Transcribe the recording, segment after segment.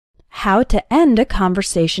How to End a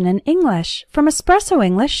Conversation in English from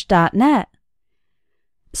EspressoEnglish.net.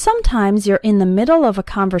 Sometimes you're in the middle of a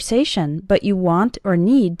conversation, but you want or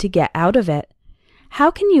need to get out of it. How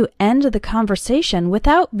can you end the conversation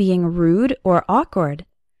without being rude or awkward?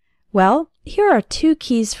 Well, here are 2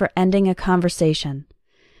 keys for ending a conversation.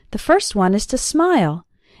 The first one is to smile.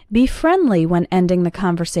 Be friendly when ending the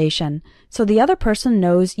conversation, so the other person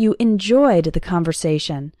knows you enjoyed the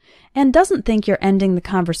conversation and doesn't think you're ending the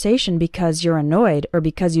conversation because you're annoyed or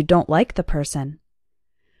because you don't like the person.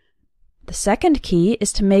 The second key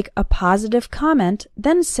is to make a positive comment,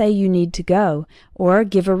 then say you need to go, or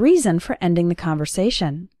give a reason for ending the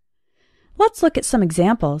conversation. Let's look at some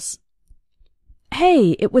examples.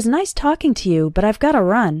 Hey, it was nice talking to you, but I've got to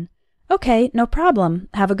run. Okay, no problem.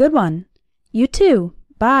 Have a good one. You too.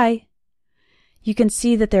 Bye. You can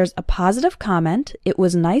see that there's a positive comment, it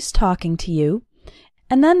was nice talking to you,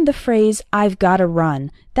 and then the phrase, I've got to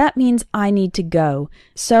run. That means I need to go.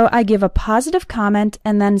 So I give a positive comment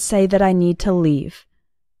and then say that I need to leave.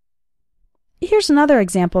 Here's another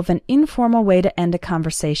example of an informal way to end a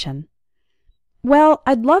conversation. Well,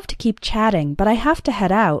 I'd love to keep chatting, but I have to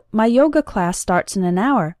head out. My yoga class starts in an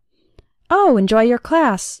hour. Oh, enjoy your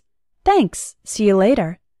class. Thanks. See you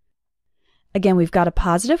later. Again, we've got a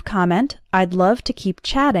positive comment, I'd love to keep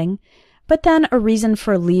chatting, but then a reason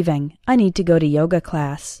for leaving, I need to go to yoga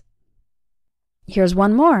class. Here's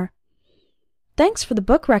one more. Thanks for the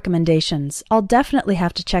book recommendations. I'll definitely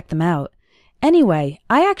have to check them out. Anyway,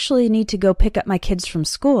 I actually need to go pick up my kids from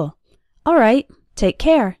school. All right, take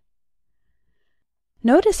care.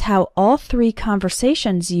 Notice how all 3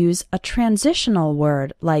 conversations use a transitional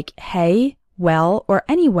word like hey, well, or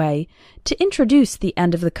anyway to introduce the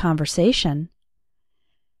end of the conversation.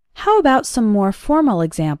 How about some more formal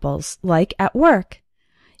examples, like at work?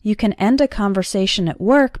 You can end a conversation at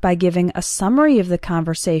work by giving a summary of the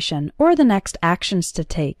conversation or the next actions to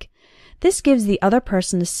take. This gives the other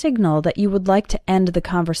person a signal that you would like to end the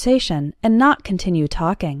conversation and not continue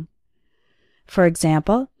talking. For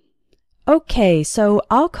example, okay, so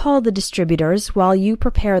I'll call the distributors while you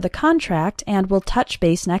prepare the contract and we'll touch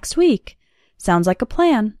base next week. Sounds like a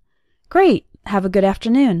plan. Great. Have a good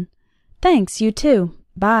afternoon. Thanks, you too.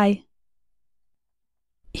 Bye.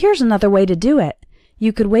 Here's another way to do it.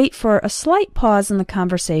 You could wait for a slight pause in the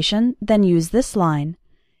conversation, then use this line.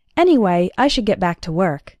 Anyway, I should get back to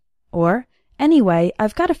work. Or, anyway,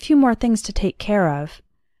 I've got a few more things to take care of.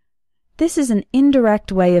 This is an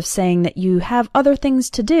indirect way of saying that you have other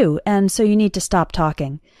things to do, and so you need to stop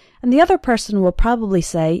talking. And the other person will probably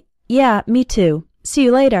say, yeah, me too. See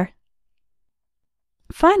you later.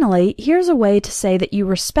 Finally, here's a way to say that you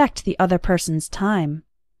respect the other person's time.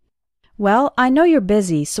 Well, I know you're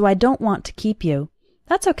busy, so I don't want to keep you.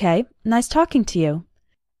 That's okay. Nice talking to you.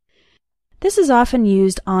 This is often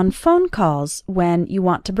used on phone calls when you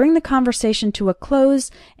want to bring the conversation to a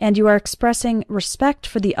close and you are expressing respect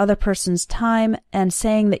for the other person's time and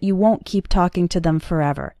saying that you won't keep talking to them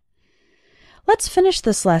forever. Let's finish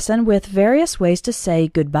this lesson with various ways to say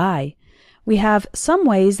goodbye. We have some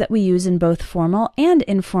ways that we use in both formal and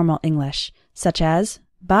informal English, such as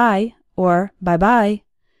bye or bye-bye,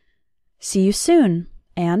 see you soon,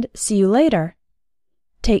 and see you later,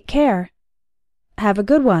 take care, have a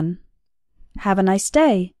good one, have a nice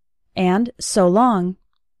day, and so long.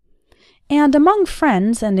 And among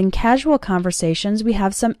friends and in casual conversations, we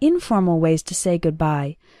have some informal ways to say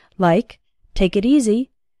goodbye, like take it easy,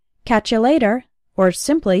 catch you later, or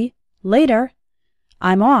simply later,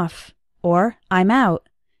 I'm off, or I'm out,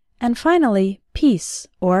 and finally, peace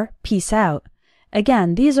or peace out.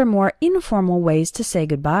 Again, these are more informal ways to say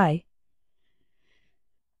goodbye.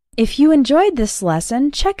 If you enjoyed this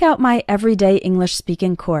lesson, check out my Everyday English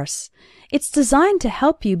Speaking course. It's designed to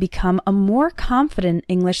help you become a more confident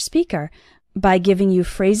English speaker by giving you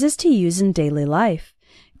phrases to use in daily life.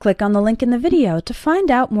 Click on the link in the video to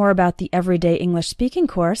find out more about the Everyday English Speaking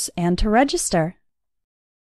course and to register.